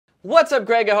What's up,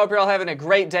 Greg? I hope you're all having a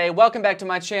great day. Welcome back to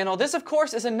my channel. This, of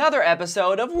course, is another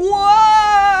episode of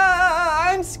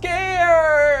I'm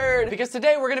Scared! Because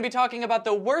today we're going to be talking about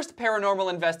the worst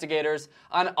paranormal investigators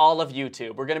on all of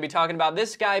YouTube. We're going to be talking about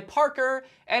this guy, Parker,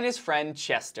 and his friend,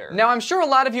 Chester. Now, I'm sure a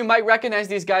lot of you might recognize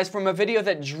these guys from a video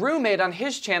that Drew made on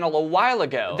his channel a while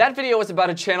ago. That video was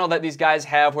about a channel that these guys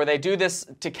have where they do this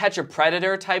to catch a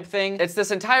predator type thing. It's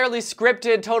this entirely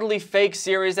scripted, totally fake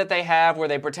series that they have where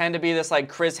they pretend to be this like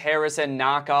Chris Harrison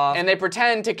knockoff, and they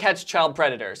pretend to catch child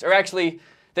predators. Or actually,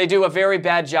 they do a very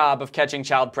bad job of catching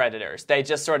child predators. They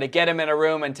just sort of get him in a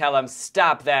room and tell him,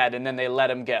 stop that, and then they let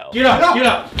him go. Get up, get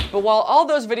up! But while all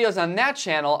those videos on that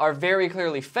channel are very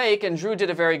clearly fake, and Drew did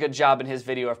a very good job in his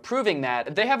video of proving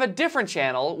that, they have a different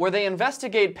channel where they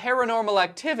investigate paranormal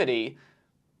activity,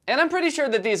 and I'm pretty sure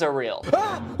that these are real.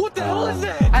 Ah, what the hell is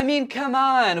that? I mean, come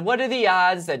on, what are the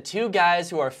odds that two guys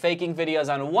who are faking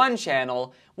videos on one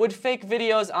channel would fake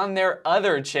videos on their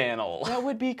other channel? That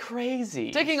would be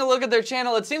crazy. Taking a look at their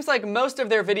channel, it seems like most of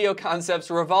their video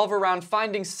concepts revolve around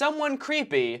finding someone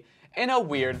creepy in a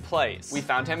weird place. We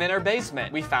found him in her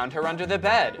basement. We found her under the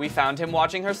bed. We found him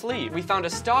watching her sleep. We found a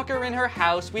stalker in her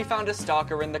house. We found a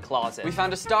stalker in the closet. We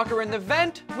found a stalker in the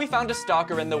vent. We found a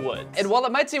stalker in the woods. And while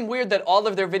it might seem weird that all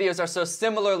of their videos are so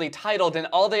similarly titled and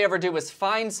all they ever do is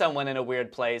find someone in a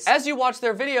weird place, as you watch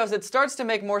their videos, it starts to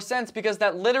make more sense because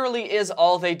that literally is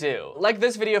all they do. Like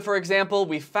this video, for example,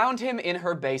 we found him in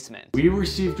her basement. We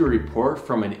received a report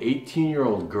from an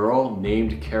 18-year-old girl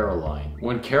named Caroline.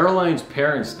 When Caroline's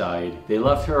parents died, they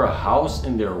left her a house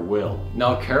in their will.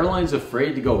 Now Caroline's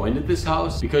afraid to go into this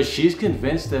house because she's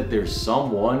convinced that there's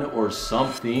someone or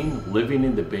something living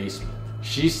in the basement.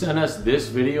 She sent us this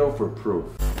video for proof.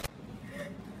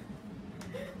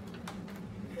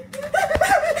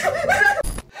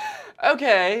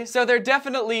 Okay, so there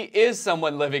definitely is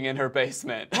someone living in her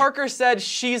basement. Parker said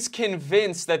she's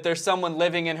convinced that there's someone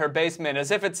living in her basement, as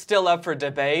if it's still up for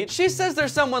debate. She says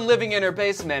there's someone living in her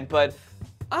basement, but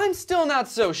I'm still not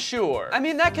so sure. I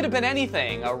mean, that could have been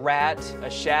anything. A rat, a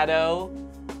shadow,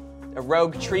 a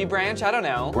rogue tree branch, I don't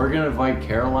know. We're gonna invite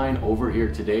Caroline over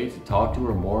here today to talk to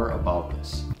her more about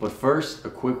this. But first, a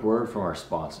quick word from our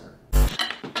sponsor.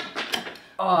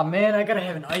 Aw man, I gotta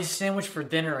have an ice sandwich for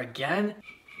dinner again.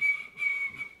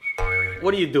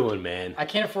 What are you doing, man? I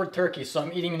can't afford turkey, so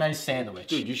I'm eating a nice sandwich.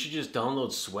 Dude, you should just download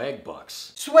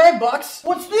Swagbucks. Swagbucks?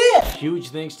 What's this? Huge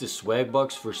thanks to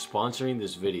Swagbucks for sponsoring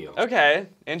this video. Okay,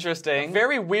 interesting.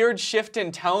 Very weird shift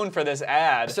in tone for this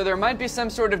ad. So there might be some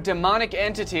sort of demonic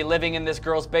entity living in this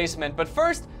girl's basement, but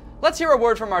first, let's hear a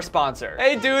word from our sponsor.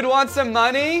 Hey dude, want some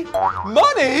money?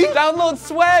 Money? Download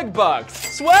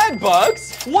Swagbucks.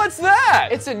 Swagbucks? What's that?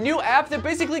 It's a new app that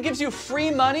basically gives you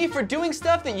free money for doing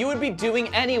stuff that you would be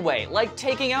doing anyway, like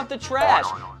taking out the trash,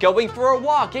 going for a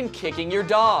walk, and kicking your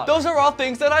dog. Those are all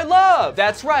things that I love.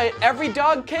 That's right, every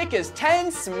dog kick is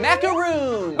 10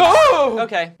 smackaroons. Oh!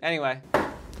 Okay, anyway.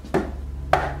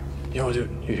 Yo, dude,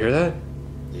 you hear that?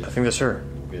 I think that's her.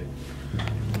 Okay.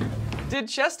 Did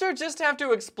Chester just have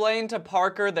to explain to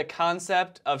Parker the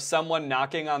concept of someone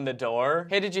knocking on the door?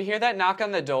 Hey, did you hear that knock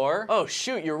on the door? Oh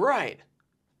shoot, you're right.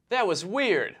 That was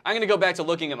weird. I'm gonna go back to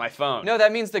looking at my phone. No,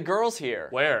 that means the girl's here.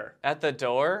 Where? At the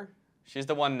door? She's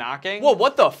the one knocking? Whoa,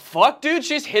 what the fuck, dude?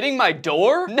 She's hitting my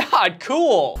door? Not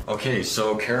cool. Okay,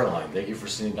 so Caroline, thank you for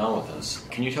sitting down with us.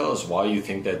 Can you tell us why you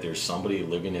think that there's somebody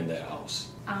living in that house?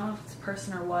 I don't know if it's a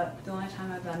person or what. The only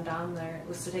time I've been down there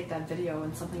was to take that video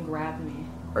and something grabbed me.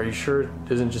 Are you sure it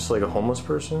isn't just like a homeless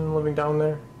person living down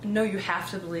there? No, you have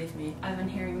to believe me. I've been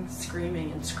hearing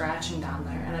screaming and scratching down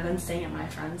there, and I've been staying at my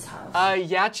friend's house.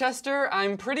 Yeah, Chester,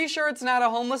 I'm pretty sure it's not a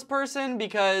homeless person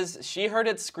because she heard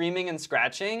it screaming and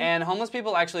scratching, and homeless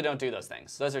people actually don't do those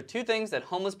things. Those are two things that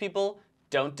homeless people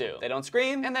don't do. They don't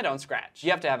scream and they don't scratch.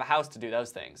 You have to have a house to do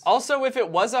those things. Also, if it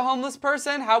was a homeless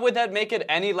person, how would that make it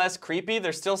any less creepy?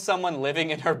 There's still someone living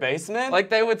in her basement? Like,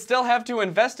 they would still have to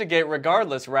investigate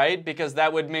regardless, right? Because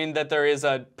that would mean that there is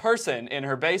a person in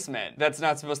her basement that's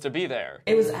not supposed to be there.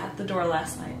 It was at the door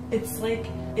last night. It's like,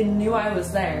 it knew I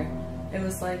was there. It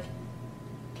was like,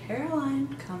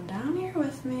 Caroline, come down here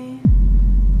with me.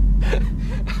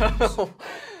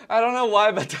 I don't know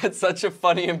why, but that's such a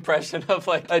funny impression of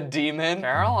like a demon.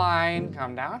 Caroline,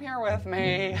 come down here with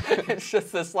me. It's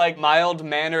just this like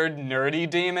mild-mannered, nerdy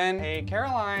demon. Hey,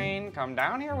 Caroline, come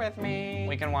down here with me.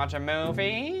 We can watch a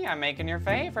movie. I'm making your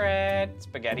favorite,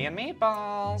 spaghetti and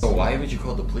meatballs. So why haven't you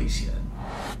called the police yet?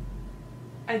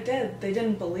 I did. They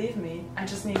didn't believe me. I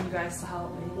just need you guys to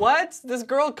help me. What? This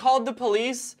girl called the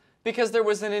police because there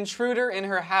was an intruder in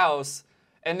her house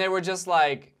and they were just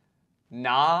like,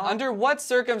 nah? Under what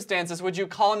circumstances would you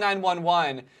call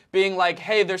 911 being like,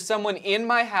 hey, there's someone in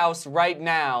my house right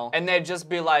now, and they'd just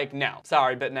be like, no,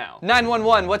 sorry, but no.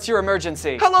 911, what's your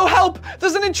emergency? Hello, help!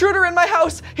 There's an intruder in my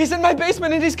house! He's in my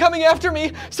basement and he's coming after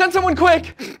me! Send someone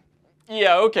quick!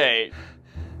 Yeah, okay.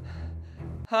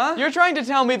 Huh? You're trying to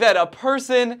tell me that a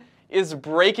person is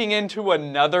breaking into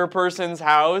another person's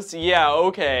house? Yeah,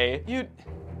 okay. You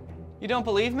don't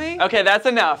believe me? Okay, that's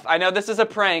enough. I know this is a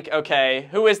prank, okay.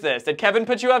 Who is this? Did Kevin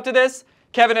put you up to this?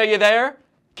 Kevin, are you there?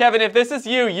 Kevin, if this is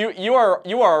you are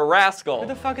a rascal. Who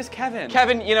the fuck is Kevin?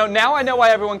 Kevin, you know, now I know why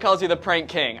everyone calls you the prank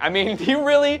king. I mean, you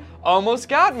really almost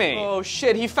got me. Oh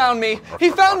shit, he found me. He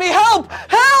found me, help!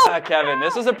 Help! Kevin,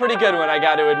 this was a pretty good one, I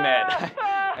gotta admit.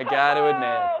 I gotta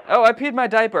admit. Oh, I peed my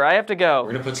diaper, I have to go.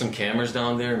 We're gonna put some cameras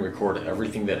down there and record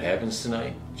everything that happens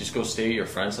tonight. Just go stay at your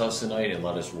friend's house tonight and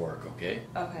let us work, okay?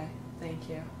 Okay, thank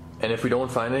you. And if we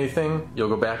don't find anything, you'll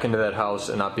go back into that house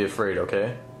and not be afraid,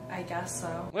 okay? I guess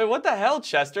so. Wait, what the hell,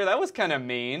 Chester? That was kind of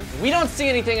mean. We don't see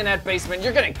anything in that basement.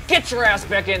 You're gonna get your ass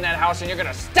back in that house and you're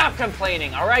gonna stop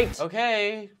complaining, all right?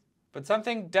 Okay, but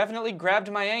something definitely grabbed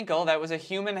my ankle. That was a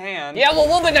human hand. Yeah, well,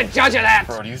 we'll be the judge of that.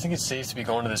 Bro, do you think it's safe to be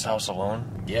going to this house alone?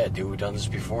 Yeah, dude, we've done this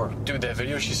before. Dude, that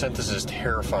video she sent us is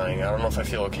terrifying. I don't know if I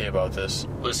feel okay about this.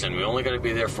 Listen, we only gotta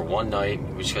be there for one night.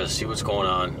 We just gotta see what's going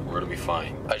on. We're gonna be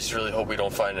fine. I just really hope we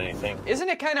don't find anything. Isn't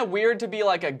it kind of weird to be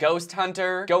like a ghost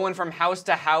hunter, going from house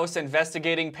to house,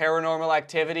 investigating paranormal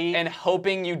activity, and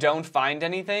hoping you don't find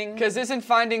anything? Because isn't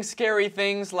finding scary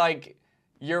things like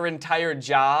your entire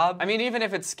job? I mean, even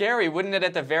if it's scary, wouldn't it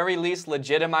at the very least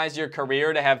legitimize your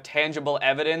career to have tangible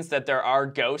evidence that there are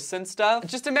ghosts and stuff?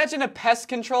 Just imagine a pest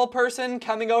control person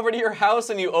coming over to your house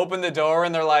and you open the door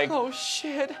and they're like, oh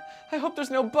shit, I hope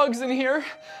there's no bugs in here.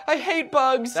 I hate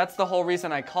bugs. That's the whole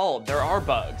reason I called. There are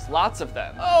bugs, lots of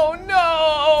them. Oh no!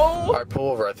 All right, pull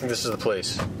over. I think this is the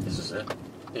place. This is it?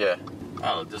 Yeah.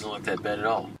 Oh, it doesn't look that bad at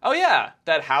all. Oh yeah,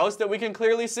 that house that we can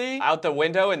clearly see out the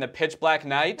window in the pitch black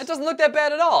night, it doesn't look that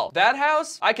bad at all. That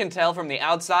house, I can tell from the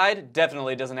outside,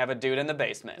 definitely doesn't have a dude in the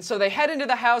basement. So they head into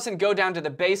the house and go down to the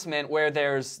basement where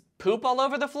there's poop all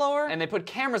over the floor, and they put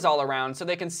cameras all around so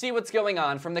they can see what's going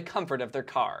on from the comfort of their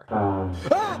car.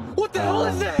 Ah! What the hell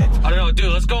is that? I don't know,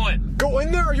 dude, let's go in. Go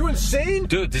in there? Are you insane?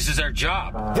 Dude, this is our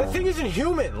job. That thing isn't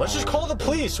human. Let's just call the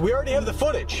police. We already have the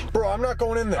footage. Bro, I'm not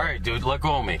going in there. All right, dude, let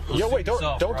go of me. Yo, wait,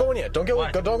 don't go in yet. Don't go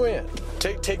in yet.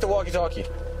 Take the walkie-talkie.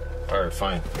 All right,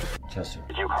 fine. Chester.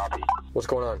 Did you copy? What's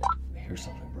going on? I hear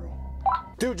something, bro.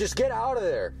 Dude, just get out of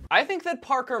there. I think that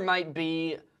Parker might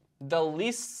be the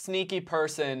least sneaky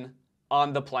person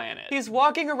on the planet. He's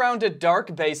walking around a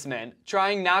dark basement,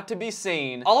 trying not to be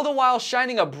seen, all the while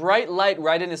shining a bright light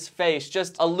right in his face,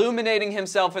 just illuminating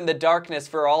himself in the darkness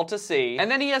for all to see. And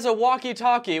then he has a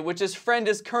walkie-talkie, which his friend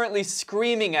is currently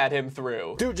screaming at him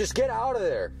through. Dude, just get out of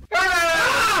there.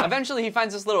 Eventually he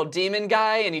finds this little demon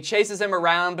guy and he chases him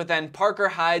around, but then Parker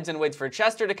hides and waits for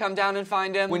Chester to come down and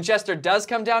find him. When Chester does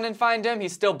come down and find him,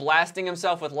 he's still blasting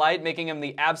himself with light, making him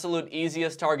the absolute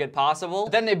easiest target possible.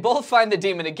 But then they both find the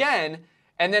demon again,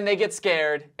 and then they get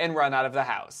scared and run out of the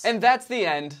house. And that's the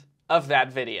end of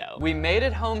that video. We made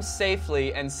it home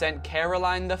safely and sent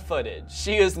Caroline the footage.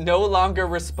 She is no longer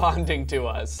responding to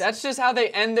us. That's just how they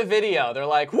end the video. They're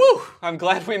like, whew, I'm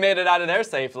glad we made it out of there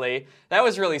safely. That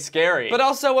was really scary. But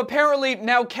also, apparently,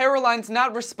 now Caroline's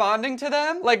not responding to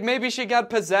them. Like, maybe she got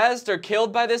possessed or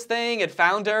killed by this thing, it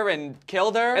found her and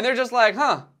killed her. And they're just like,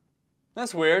 huh,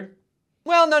 that's weird.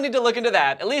 Well, no need to look into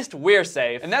that. At least we're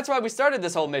safe. And that's why we started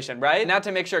this whole mission, right? Not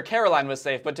to make sure Caroline was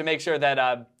safe, but to make sure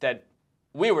that, that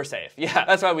we were safe. Yeah,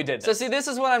 that's why we did this. So see, this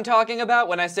is what I'm talking about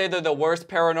when I say they're the worst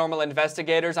paranormal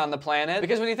investigators on the planet.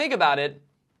 Because when you think about it,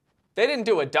 they didn't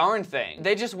do a darn thing.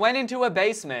 They just went into a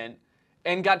basement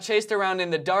and got chased around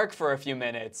in the dark for a few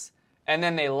minutes, and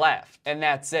then they left, and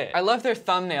that's it. I love their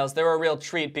thumbnails. They're a real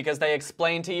treat because they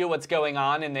explain to you what's going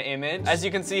on in the image. As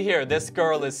you can see here, this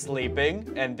girl is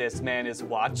sleeping, and this man is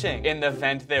watching. In the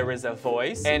vent, there is a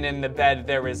voice, and in the bed,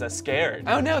 there is a scared.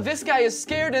 Oh no, this guy is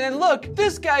scared, and then look,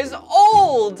 this guy's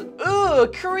old!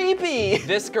 Ugh, creepy!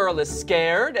 This girl is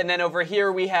scared, and then over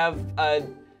here we have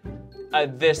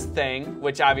this thing,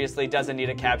 which obviously doesn't need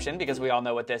a caption because we all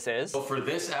know what this is. So for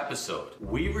this episode,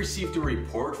 we received a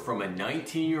report from a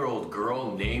 19-year-old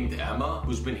girl named Emma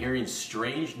who's been hearing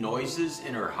strange noises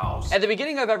in her house. At the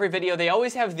beginning of every video, they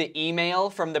always have the email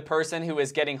from the person who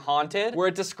is getting haunted, where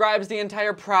it describes the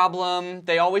entire problem.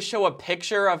 They always show a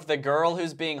picture of the girl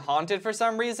who's being haunted for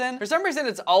some reason. For some reason,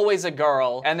 it's always a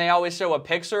girl, and they always show a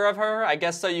picture of her, I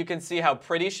guess so you can see how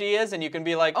pretty she is, and you can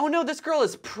be like, oh no, this girl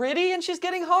is pretty and she's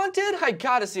getting haunted? I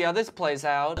gotta see how this plays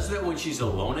out. Is that when she's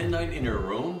alone at night in her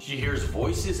room, she hears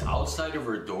voices outside of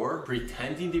her door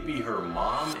pretending to be her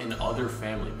mom and other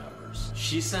family members.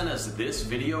 She sent us this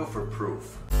video for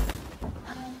proof.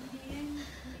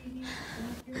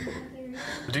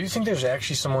 Do you think there's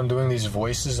actually someone doing these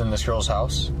voices in this girl's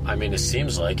house? I mean, it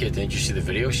seems like it. Didn't you see the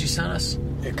video she sent us?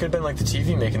 It could have been like the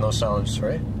TV making those sounds,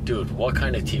 right? Dude, what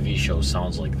kind of TV show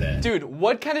sounds like that? Dude,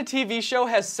 what kind of TV show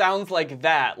has sounds like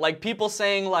that? Like people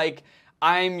saying like,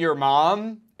 I'm your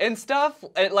mom and stuff?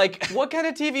 Like, what kind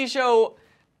of TV show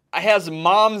has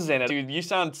moms in it? Dude, you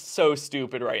sound so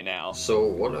stupid right now. So,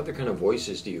 what other kind of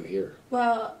voices do you hear?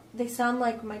 Well, they sound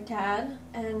like my dad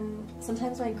and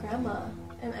sometimes my grandma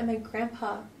and my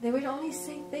grandpa. They would only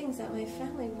say things that my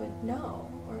family would know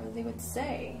or they would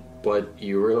say. But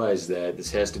you realize that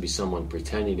this has to be someone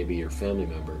pretending to be your family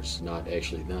members, not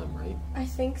actually them, right? I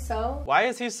think so. Why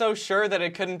is he so sure that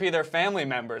it couldn't be their family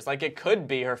members? Like it could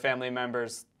be her family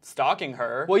members stalking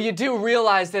her. Well, you do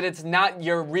realize that it's not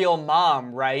your real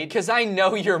mom, right? Because I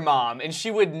know your mom, and she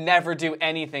would never do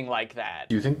anything like that.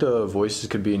 Do you think the voices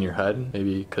could be in your head?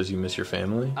 Maybe because you miss your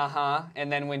family? Uh-huh.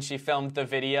 And then when she filmed the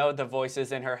video, the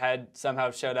voices in her head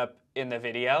somehow showed up in the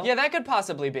video. Yeah, that could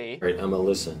possibly be. All right, Emma,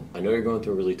 listen. I know you're going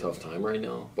through a really tough time right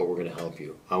now, but we're gonna help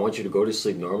you. I want you to go to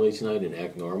sleep normally tonight and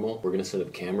act normal. We're gonna set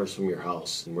up cameras from your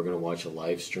house, and we're gonna watch a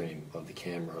live stream of the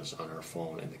cameras on our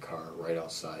phone in the car right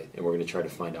outside, and we're gonna try to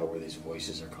find out where these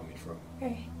voices are coming from.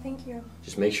 Okay, thank you.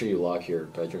 Just make sure you lock your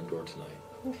bedroom door tonight.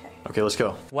 Okay. Okay, let's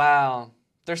go. Wow.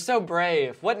 They're so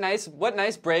brave. What nice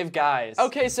brave guys.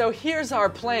 Okay, so here's our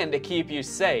plan to keep you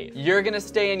safe. You're gonna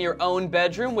stay in your own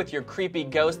bedroom with your creepy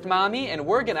ghost mommy, and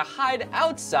we're gonna hide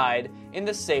outside in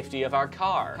the safety of our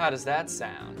car. How does that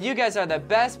sound? You guys are the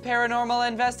best paranormal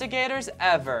investigators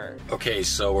ever. Okay,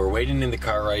 so we're waiting in the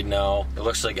car right now. It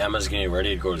looks like Emma's getting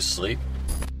ready to go to sleep.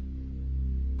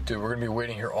 Dude, we're gonna be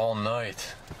waiting here all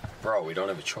night. Bro, we don't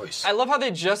have a choice. I love how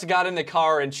they just got in the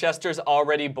car and Chester's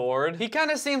already bored. He kind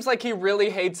of seems like he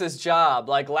really hates his job.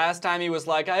 Like last time he was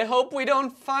like, I hope we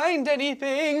don't find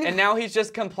anything. And now he's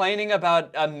just complaining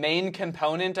about a main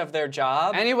component of their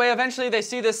job. Anyway, eventually they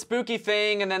see this spooky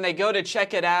thing and then they go to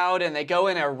check it out and they go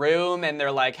in a room and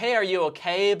they're like, hey, are you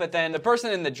okay? But then the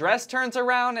person in the dress turns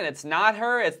around and it's not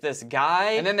her, it's this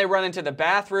guy. And then they run into the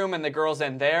bathroom and the girl's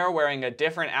in there wearing a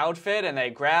different outfit and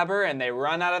they grab her and they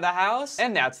run out of the house.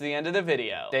 And that's the end of the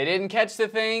video. They didn't catch the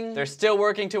thing. They're still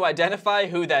working to identify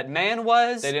who that man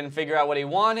was. They didn't figure out what he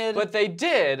wanted, but they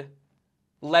did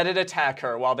let it attack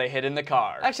her while they hid in the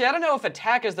car. Actually, I don't know if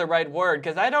attack is the right word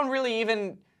because I don't really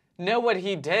even know what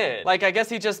he did. Like, I guess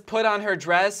he just put on her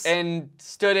dress and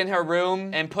stood in her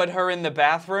room and put her in the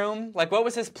bathroom. Like, what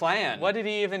was his plan? What did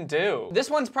he even do? This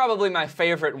one's probably my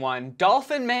favorite one.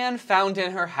 Dolphin Man found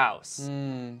in her house.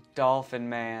 Dolphin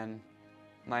Man.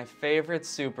 My favorite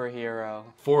superhero.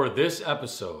 For this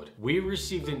episode, we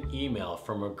received an email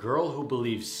from a girl who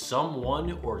believes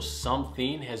someone or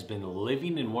something has been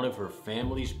living in one of her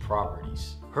family's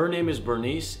properties. Her name is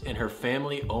Bernice and her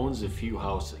family owns a few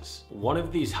houses. One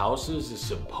of these houses is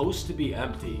supposed to be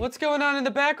empty. What's going on in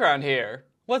the background here?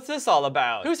 What's this all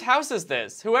about? Whose house is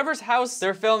this? Whoever's house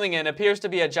they're filming in appears to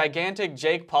be a gigantic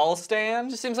Jake Paul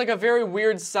stand. Just seems like a very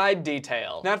weird side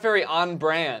detail. Not very on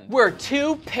brand. We're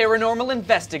two paranormal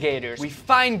investigators. We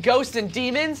find ghosts and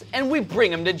demons and we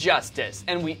bring them to justice.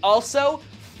 And we also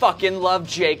fucking love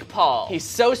Jake Paul. He's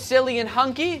so silly and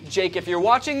hunky. Jake, if you're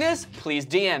watching this, please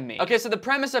DM me. Okay, so the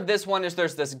premise of this one is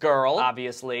there's this girl,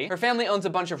 obviously. Her family owns a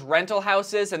bunch of rental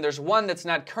houses and there's one that's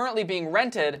not currently being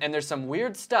rented and there's some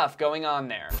weird stuff going on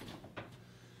there.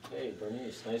 Hey,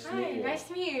 Bernice, nice to Hi, meet you. nice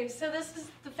to meet you. So this is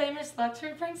the famous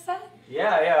luxury prince set?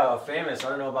 Yeah, famous. I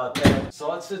don't know about that. So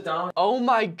let's sit down. Oh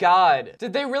my god.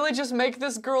 Did they really just make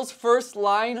this girl's first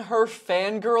line her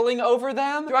fangirling over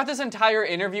them? Throughout this entire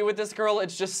interview with this girl,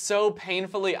 it's just so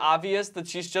painfully obvious that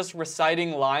she's just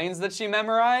reciting lines that she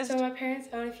memorized. So my parents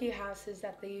own a few houses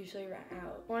that they usually rent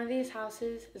out. One of these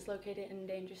houses is located in a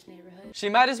dangerous neighborhood. She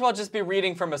might as well just be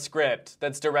reading from a script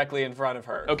that's directly in front of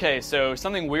her. Okay, so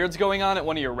something weird's going on at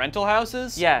one of your rental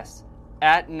houses? Yes,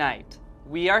 at night.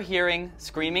 We are hearing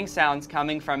screaming sounds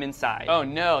coming from inside. Oh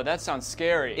no, that sounds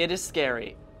scary. It is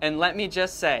scary. And let me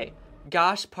just say,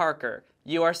 gosh, Parker,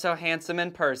 you are so handsome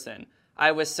in person.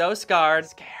 I was so scared.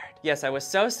 Yes, I was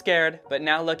so scared, but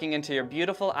now looking into your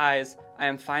beautiful eyes, I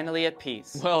am finally at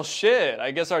peace. Well, shit,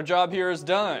 I guess our job here is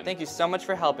done. Thank you so much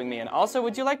for helping me. And also,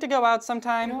 would you like to go out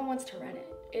sometime? No one wants to rent it.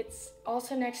 It's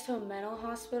also next to a mental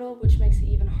hospital, which makes it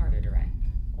even harder to rent.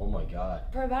 Oh my god.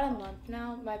 For about a month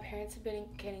now, my parents have been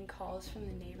getting calls from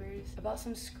the neighbors about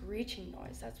some screeching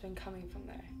noise that's been coming from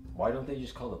there. Why don't they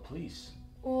just call the police?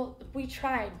 Well, we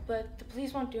tried, but the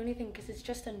police won't do anything because it's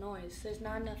just a noise. There's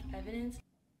not enough evidence.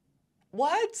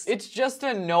 What? It's just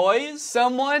a noise?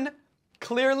 Someone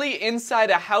clearly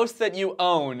inside a house that you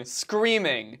own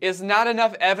screaming is not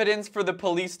enough evidence for the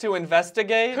police to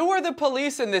investigate? Who are the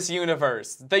police in this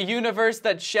universe? The universe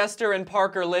that Chester and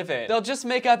Parker live in. They'll just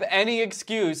make up any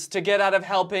excuse to get out of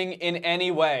helping in any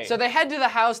way. So they head to the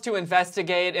house to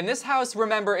investigate, and this house,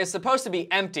 remember, is supposed to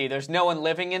be empty. There's no one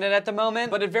living in it at the moment,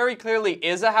 but it very clearly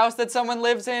is a house that someone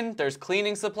lives in. There's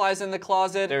cleaning supplies in the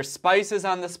closet. There's spices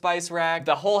on the spice rack.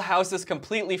 The whole house is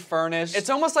completely furnished. It's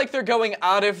almost like they're going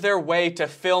out of their way to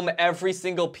film every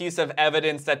single piece of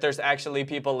evidence that there's actually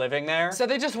people living there. So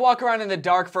they just walk around in the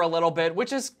dark for a little bit,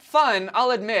 which is fun,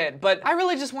 I'll admit, but I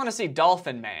really just want to see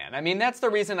Dolphin Man. I mean, that's the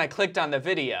reason I clicked on the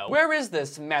video. Where is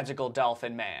this magical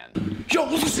Dolphin Man? Yo,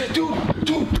 what's that,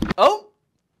 dude? Oh,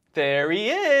 there he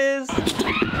is.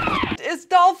 It's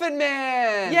Dolphin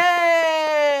Man!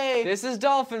 Yay! This is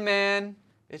Dolphin Man.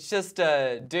 It's just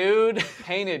a dude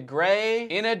painted gray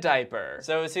in a diaper.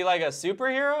 So is he like a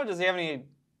superhero? Does he have any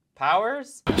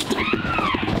powers?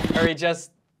 Or he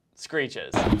just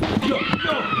screeches?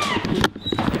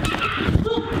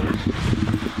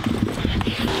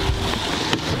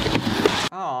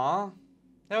 Aww.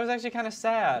 That was actually kind of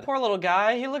sad. Poor little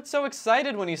guy, he looked so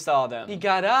excited when he saw them. He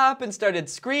got up and started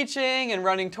screeching and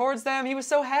running towards them. He was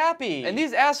so happy. And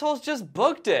these assholes just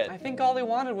booked it. I think all he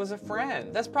wanted was a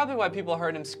friend. That's probably why people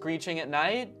heard him screeching at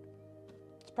night.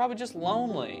 It's probably just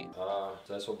lonely. So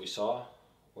that's what we saw?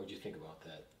 What'd you think about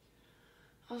that?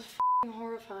 That was f***ing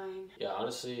horrifying. Yeah,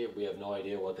 honestly, we have no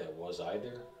idea what that was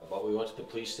either. But we went to the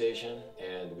police station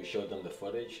and we showed them the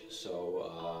footage,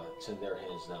 so it's in their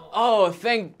hands now. Oh,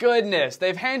 thank goodness.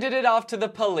 They've handed it off to the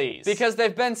police because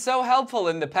they've been so helpful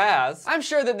in the past. I'm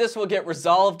sure that this will get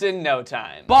resolved in no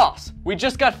time. Boss, we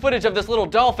just got footage of this little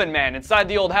Dolphin Man inside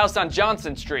the old house on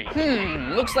Johnson Street.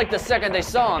 Looks like the second they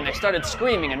saw him, they started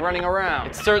screaming and running around.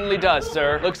 It certainly does,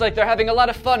 sir. Looks like they're having a lot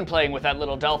of fun playing with that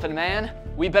little Dolphin Man.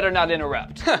 We better not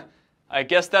interrupt. I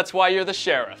guess that's why you're the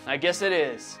sheriff. I guess it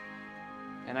is.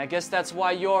 And I guess that's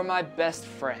why you're my best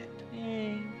friend.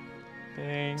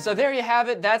 So there you have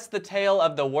it. That's the tale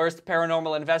of the worst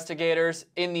paranormal investigators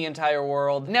in the entire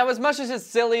world. Now, as much as it's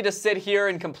silly to sit here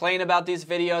and complain about these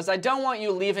videos, I don't want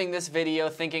you leaving this video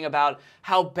thinking about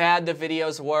how bad the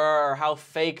videos were or how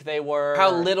fake they were,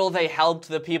 how little they helped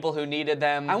the people who needed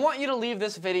them. I want you to leave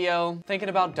this video thinking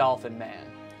about Dolphin Man.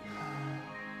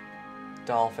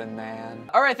 Dolphin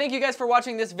Man. All right, thank you guys for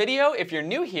watching this video. If you're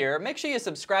new here, make sure you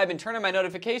subscribe and turn on my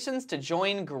notifications to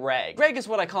join Greg. Greg is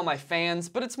what I call my fans,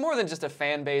 but it's more than just a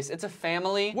fan base, it's a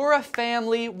family. We're a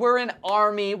family, we're an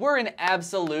army, we're an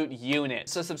absolute unit.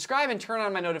 So subscribe and turn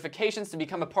on my notifications to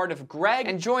become a part of Greg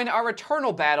and join our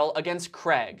eternal battle against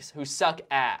Craigs, who suck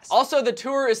ass. Also, the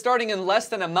tour is starting in less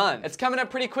than a month. It's coming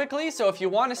up pretty quickly, so if you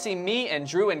want to see me and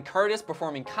Drew and Curtis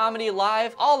performing comedy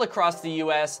live all across the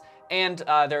US, and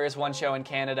there is one show in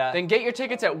Canada, then get your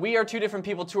tickets at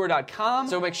wearetwodifferentpeopletour.com.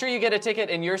 So make sure you get a ticket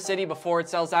in your city before it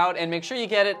sells out, and make sure you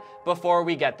get it before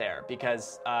we get there,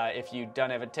 because if you don't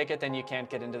have a ticket, then you can't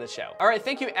get into the show. All right,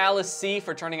 thank you, Alice C,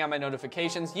 for turning on my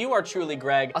notifications. You are truly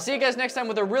Greg. I'll see you guys next time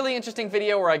with a really interesting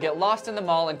video where I get lost in the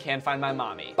mall and can't find my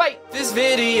mommy. Bye! This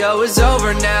video is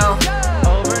over now.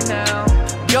 Over now.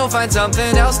 Go find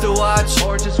something else to watch,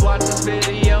 or just watch this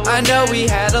video. I know we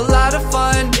had a lot of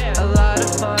fun, a lot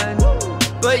of fun,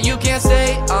 but you can't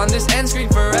stay on this end screen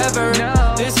forever.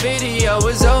 No. This video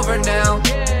is over now,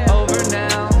 over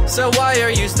now. So why are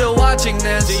you still watching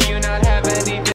this? Do you not have anything?